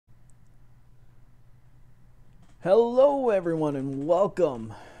Hello everyone and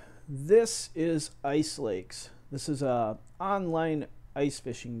welcome. This is Ice Lakes. This is a online ice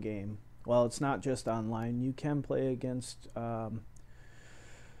fishing game. Well, it's not just online. You can play against the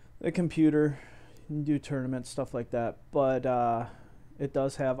computer, you can do tournaments, stuff like that. But it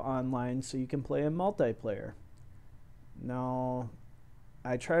does have online, so you can play in multiplayer. Now,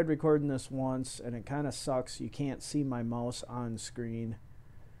 I tried recording this once, and it kind of sucks. You can't see my mouse on screen.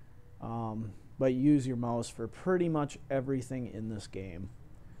 But use your mouse for pretty much everything in this game.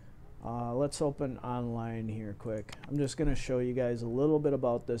 Let's open online here quick. I'm just going to show you guys a little bit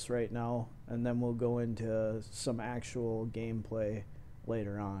about this right now, and then we'll go into some actual gameplay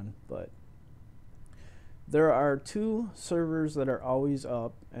later on. But there are two servers that are always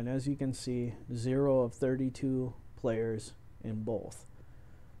up, and as you can see, 0 of 32 players in both.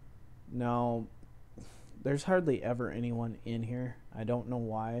 Now, there's hardly ever anyone in here. I don't know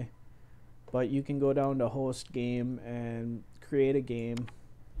why. But you can go down to host game and create a game.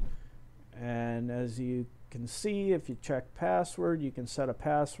 And as you can see, if you check password, you can set a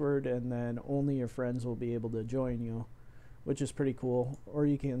password and then only your friends will be able to join you, which is pretty cool. Or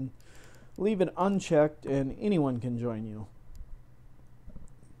you can leave it unchecked and anyone can join you.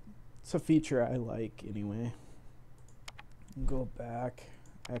 It's a feature I like anyway. Go back,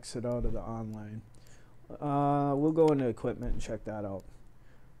 exit out of the online. We'll go into equipment and check that out.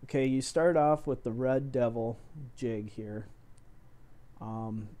 Okay, you start off with the Red Devil jig here.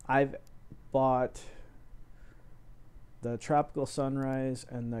 I've bought the Tropical Sunrise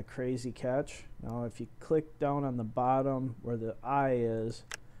and the Crazy Catch. Now if you click down on the bottom where the eye is,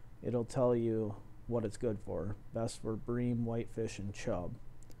 it'll tell you what it's good for. Best for bream, whitefish, and chub.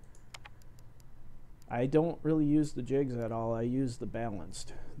 I don't really use the jigs at all. I use the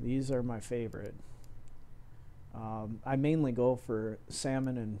balanced. These are my favorite. I mainly go for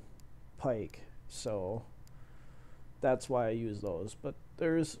salmon and pike, so that's why I use those. But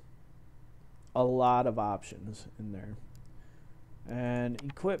there's a lot of options in there. And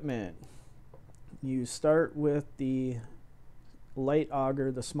equipment, you start with the light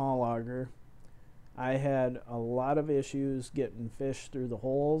auger, the small auger. I had a lot of issues getting fish through the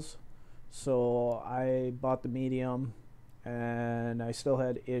holes, so I bought the medium, and I still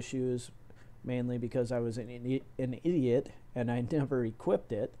had issues, mainly because I was an idiot and I never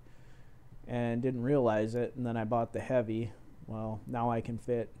equipped it and didn't realize it, and then I bought the heavy. Well, now I can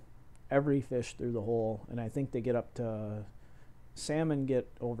fit every fish through the hole, and I think they get up to, salmon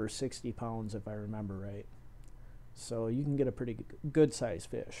get over 60 pounds if I remember right, so you can get a pretty good size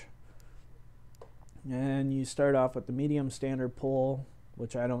fish. And you start off with the medium standard pole,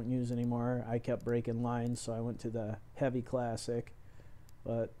 which I don't use anymore. I kept breaking lines, so I went to the heavy classic,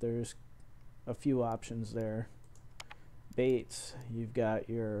 but there's a few options there. Baits, you've got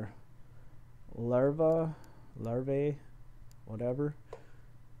your larvae, whatever,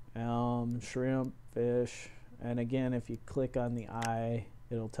 shrimp, fish, and again, if you click on the eye,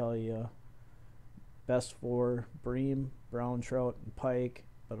 it'll tell you best for bream, brown trout, and pike,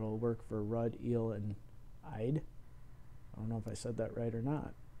 but it'll work for rudd, eel, and ide. I don't know if I said that right or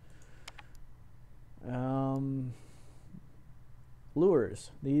not.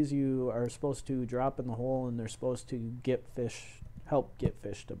 Lures, these you are supposed to drop in the hole and they're supposed to get fish, help get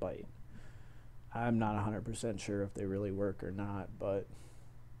fish to bite. I'm not 100% sure if they really work or not, but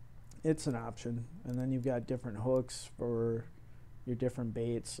it's an option. And then you've got different hooks for your different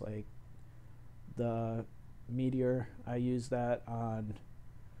baits, like the Meteor. I use it on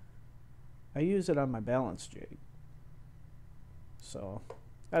my balance jig, so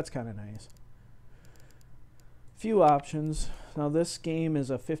that's kind of nice. Few options. Now this game is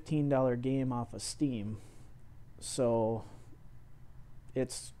a $15 game off of Steam, so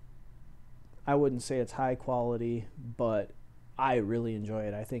it's, I wouldn't say it's high quality, but I really enjoy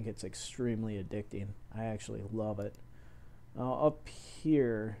it. I think it's extremely addicting. I actually love it. Now up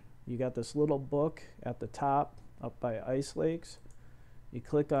here you got this little book at the top up by Ice Lakes. You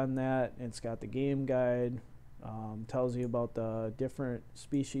click on that and it's got the game guide, tells you about the different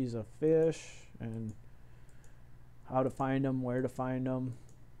species of fish and how to find them, where to find them.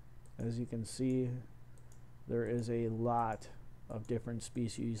 As you can see, there is a lot of different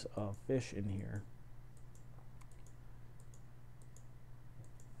species of fish in here.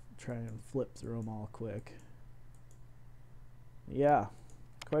 Try and flip through them all quick. Yeah,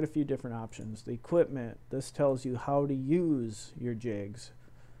 quite a few different options. The equipment, this tells you how to use your jigs,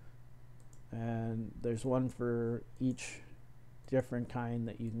 and there's one for each different kind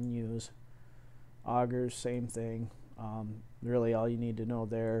that you can use. Augers, same thing. Really all you need to know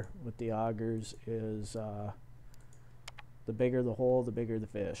there with the augers is the bigger the hole, the bigger the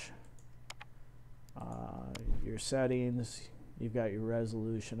fish. your settings, you've got your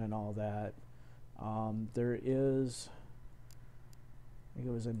resolution and all that. There is, I think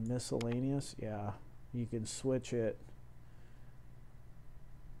it was in miscellaneous, yeah, you can switch it.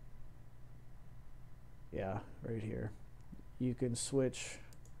 Yeah, right here. You can switch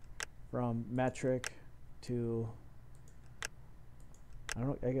from metric to, I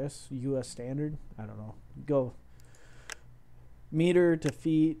don't know, I guess US standard, I don't know. Go meter to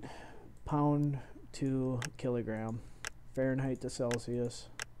feet, pound to kilogram, Fahrenheit to Celsius.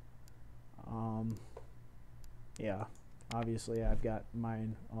 Yeah, obviously I've got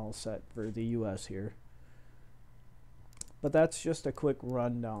mine all set for the US here. But that's just a quick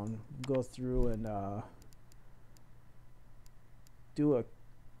rundown. Go through and do a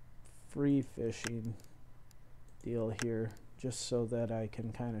free fishing deal here, just so that I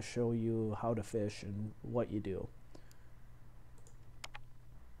can kind of show you how to fish and what you do.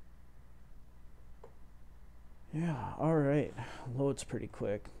 Yeah, alright, loads pretty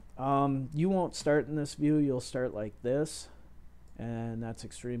quick. You won't start in this view, you'll start like this, and that's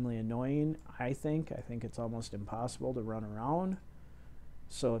extremely annoying. I think it's almost impossible to run around.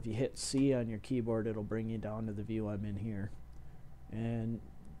 So if you hit C on your keyboard, it'll bring you down to the view I'm in here. And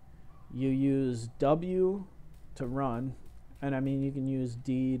you use W to run, and I mean you can use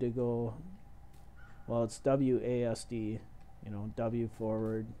D to go, well, it's WASD, you know, W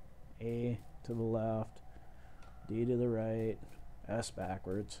forward, A to the left, D to the right, S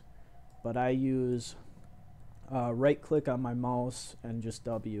backwards. But I use right click on my mouse and just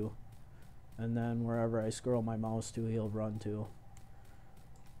W, and then wherever I scroll my mouse to, he'll run to.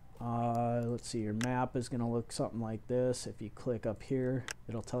 Let's see, your map is going to look something like this. If you click up here,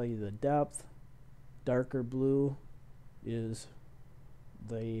 it'll tell you the depth. Darker blue is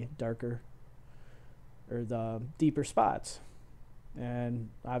the darker, or the deeper spots, and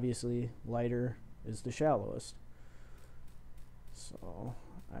obviously lighter is the shallowest. So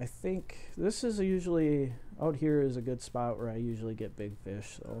I think this is usually, out here is a good spot where I usually get big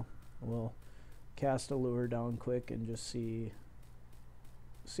fish, so we'll cast a lure down quick and just see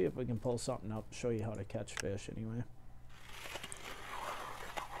if we can pull something up, show you how to catch fish anyway.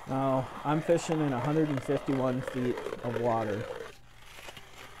 Now I'm fishing in 151 feet of water.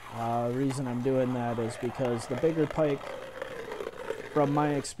 The reason I'm doing that is because the bigger pike, from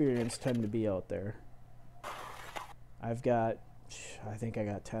my experience, tend to be out there. I think I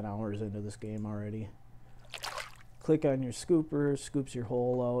got 10 hours into this game already. Click on your scooper, scoops your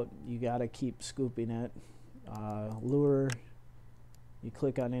hole out. You gotta keep scooping it. Lure, you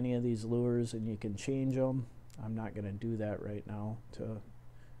click on any of these lures and you can change them. I'm not gonna do that right now,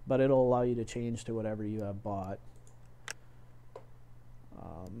 but it'll allow you to change to whatever you have bought.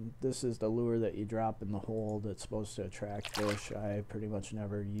 This is the lure that you drop in the hole that's supposed to attract fish. I pretty much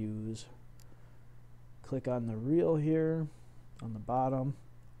never use. Click on the reel here on the bottom.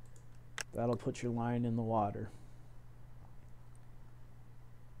 That'll put your line in the water.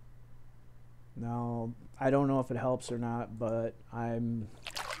 Now, I don't know if it helps or not, but I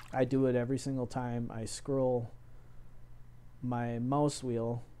do it every single time. I scroll my mouse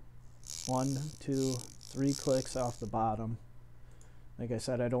wheel 1, 2, 3 clicks off the bottom. Like I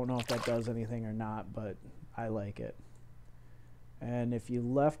said, I don't know if that does anything or not, but I like it. And if you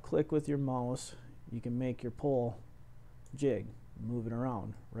left click with your mouse, you can make your pole jig, move it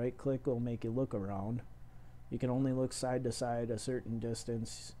around. Right click will make you look around. You can only look side to side a certain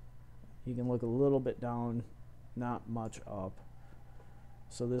distance. You can look a little bit down, not much up.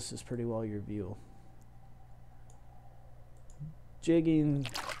 So this is pretty well your view. Jigging,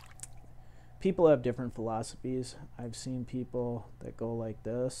 people have different philosophies. I've seen people that go like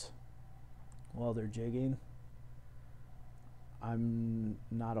this while they're jigging. I'm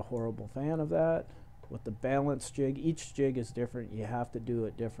not a horrible fan of that. With the balanced jig, each jig is different. You have to do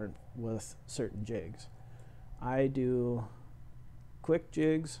it different with certain jigs. I do quick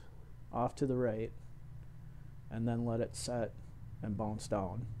jigs off to the right and then let it set and bounce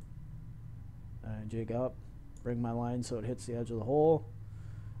down. And I jig up, bring my line so it hits the edge of the hole,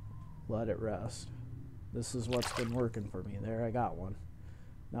 let it rest. This is what's been working for me. There, I got one.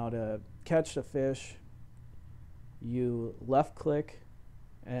 Now to catch the fish, you left click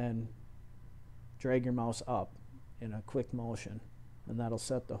and drag your mouse up in a quick motion, and that'll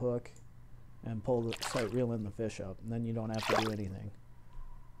set the hook and start reeling the fish up, and then you don't have to do anything.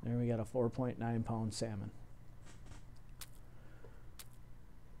 There we got a 4.9 pound salmon.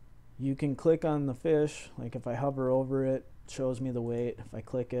 You can click on the fish, like if I hover over it, it shows me the weight. If I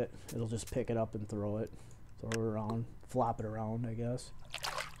click it, it'll just pick it up and throw it around, flop it around, I guess.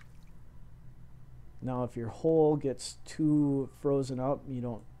 Now if your hole gets too frozen up, you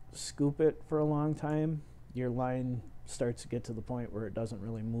don't scoop it for a long time, your line starts to get to the point where it doesn't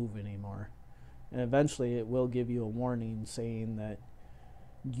really move anymore. And eventually it will give you a warning saying that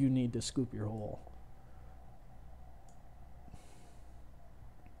you need to scoop your hole.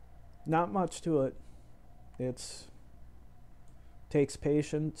 Not much to it. It takes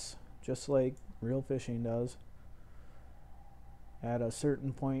patience, just like real fishing does. At a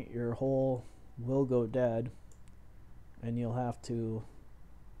certain point, your hole will go dead, and you'll have to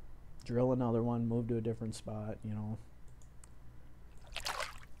drill another one, move to a different spot, you know.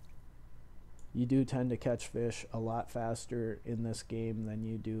 You do tend to catch fish a lot faster in this game than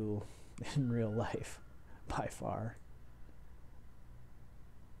you do in real life, by far.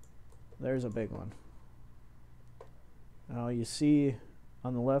 There's a big one. Now you see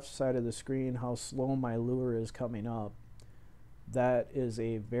on the left side of the screen how slow my lure is coming up. That is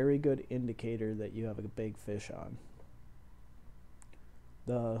a very good indicator that you have a big fish on.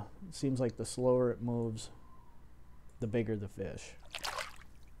 It seems like the slower it moves, the bigger the fish.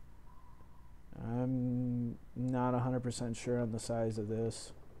 I'm not 100% sure on the size of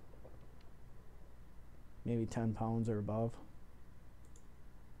this. Maybe 10 pounds or above.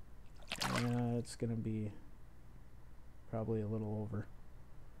 Yeah, it's going to be probably a little over.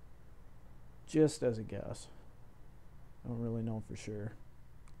 Just as a guess. I don't really know for sure.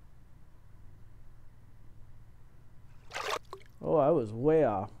 Oh, I was way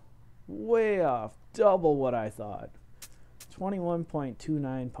off. Way off. Double what I thought.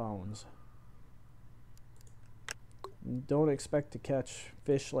 21.29 pounds. Don't expect to catch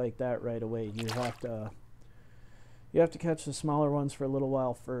fish like that right away. You have to catch the smaller ones for a little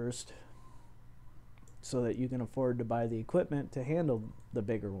while first so that you can afford to buy the equipment to handle the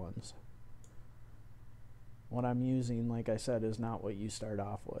bigger ones. What I'm using, like I said, is not what you start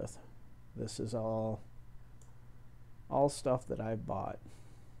off with. This is all stuff that I've bought.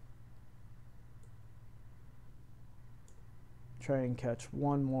 Try and catch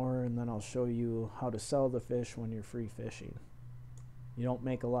one more, and then I'll show you how to sell the fish when you're free fishing. You don't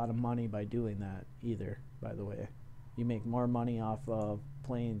make a lot of money by doing that either, by the way. You make more money off of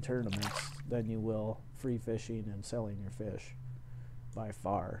playing tournaments than you will free fishing and selling your fish, by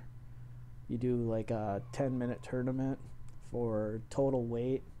far. You do like a 10-minute tournament for total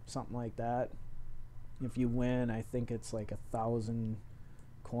weight, something like that. If you win, I think it's like 1,000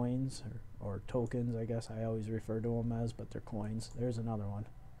 coins or tokens, I guess I always refer to them as, but they're coins. There's another one.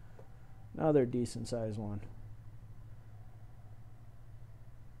 Another decent sized one.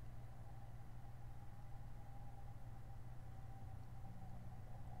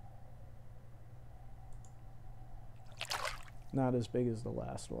 Not as big as the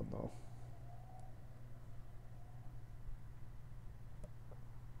last one though.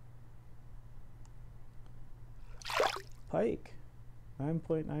 Pike,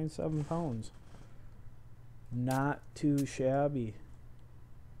 9.97 pounds. Not too shabby.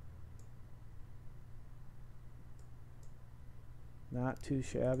 Not too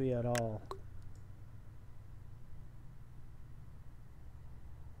shabby at all.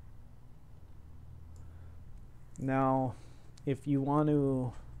 Now, if you want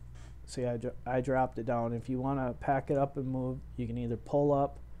to, see, I dropped it down. If you want to pack it up and move, you can either pull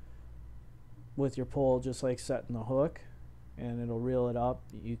up with your pole just like setting the hook, and it'll reel it up.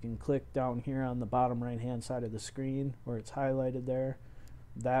 You can click down here on the bottom right hand side of the screen where it's highlighted there.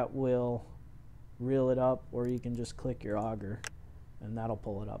 That will reel it up, or you can just click your auger and that'll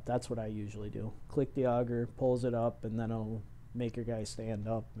pull it up. That's what I usually do. Click the auger, pulls it up, and then it'll make your guy stand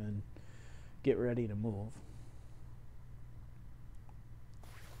up and get ready to move.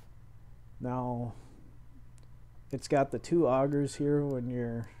 Now, it's got the two augers here when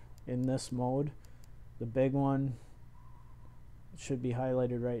you're in this mode. The big one, should be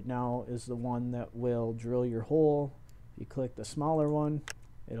highlighted right now, is the one that will drill your hole. If you click the smaller one,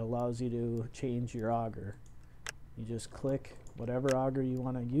 it allows you to change your auger. You just click whatever auger you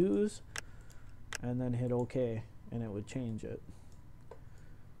want to use and then hit OK, and it would change it.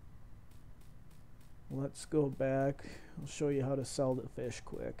 Let's go back. I'll show you how to sell the fish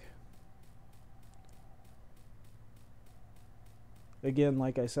quick. Again,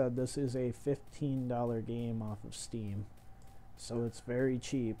 like I said, this is a $15 game off of Steam, so it's very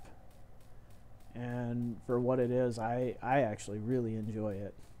cheap, and for what it is, I actually really enjoy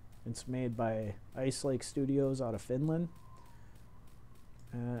it. It's made by Ice Lake Studios out of Finland.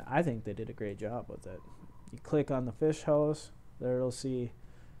 I think they did a great job with it. You click on the fish house, there it'll see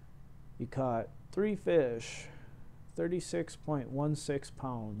you caught 3 fish, 36.16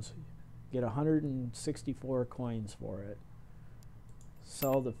 pounds. Get 164 coins for it.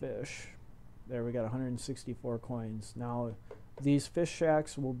 Sell the fish. There, we got 164 coins. Now these fish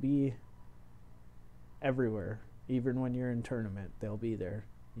shacks will be everywhere. Even when you're in tournament, they'll be there.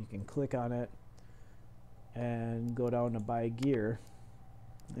 You can click on it and go down to buy gear,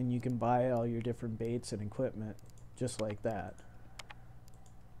 and you can buy all your different baits and equipment just like that.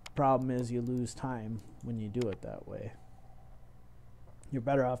 Problem is you lose time when you do it that way. You're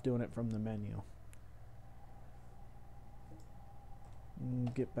better off doing it from the menu.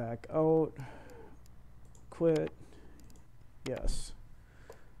 Get back out, quit, yes,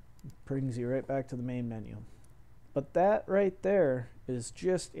 brings you right back to the main menu. But that right there is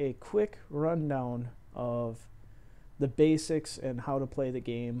just a quick rundown of the basics and how to play the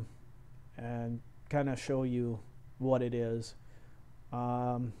game, and kind of show you what it is.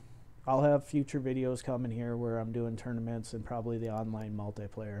 I'll have future videos coming here where I'm doing tournaments and probably the online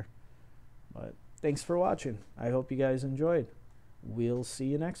multiplayer. But thanks for watching. I hope you guys enjoyed. We'll see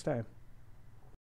you next time.